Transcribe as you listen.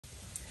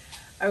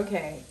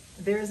Okay,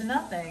 there's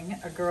nothing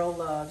a girl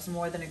loves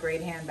more than a great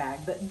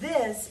handbag, but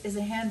this is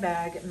a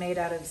handbag made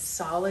out of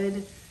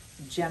solid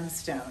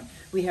gemstone.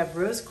 We have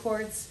rose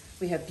quartz,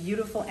 we have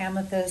beautiful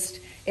amethyst.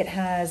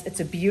 It's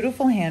a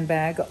beautiful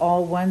handbag,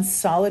 all one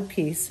solid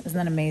piece. Isn't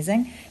that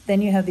amazing?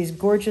 Then you have these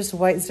gorgeous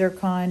white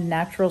zircon,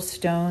 natural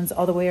stones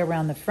all the way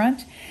around the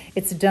front.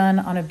 It's done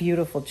on a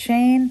beautiful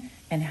chain.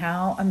 And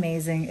how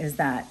amazing is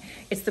that?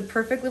 It's the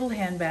perfect little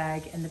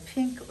handbag in the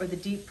pink or the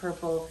deep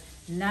purple,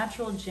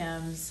 natural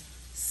gems,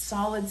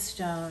 solid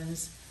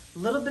stones, a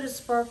little bit of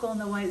sparkle in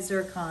the white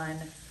zircon.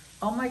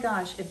 Oh my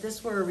gosh, if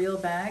this were a real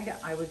bag,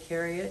 I would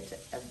carry it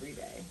every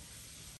day.